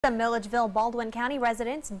Some Milledgeville-Baldwin County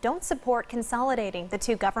residents don't support consolidating the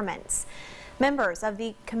two governments. Members of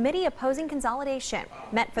the committee opposing consolidation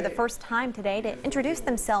met for the first time today to introduce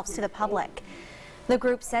themselves to the public. The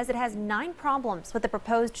group says it has 9 problems with the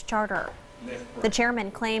proposed charter. The chairman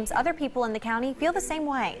claims other people in the county feel the same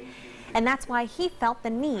way, and that's why he felt the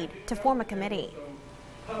need to form a committee.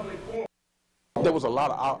 There was a lot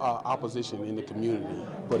of opposition in the community,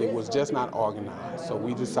 but it was just not organized. So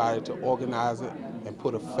we decided to organize it and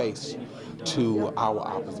put a face to our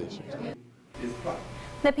opposition.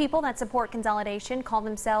 The people that support consolidation call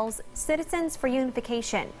themselves Citizens for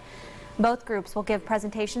Unification. Both groups will give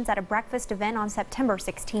presentations at a breakfast event on September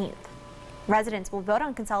 16th. Residents will vote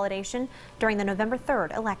on consolidation during the November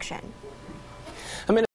 3rd election.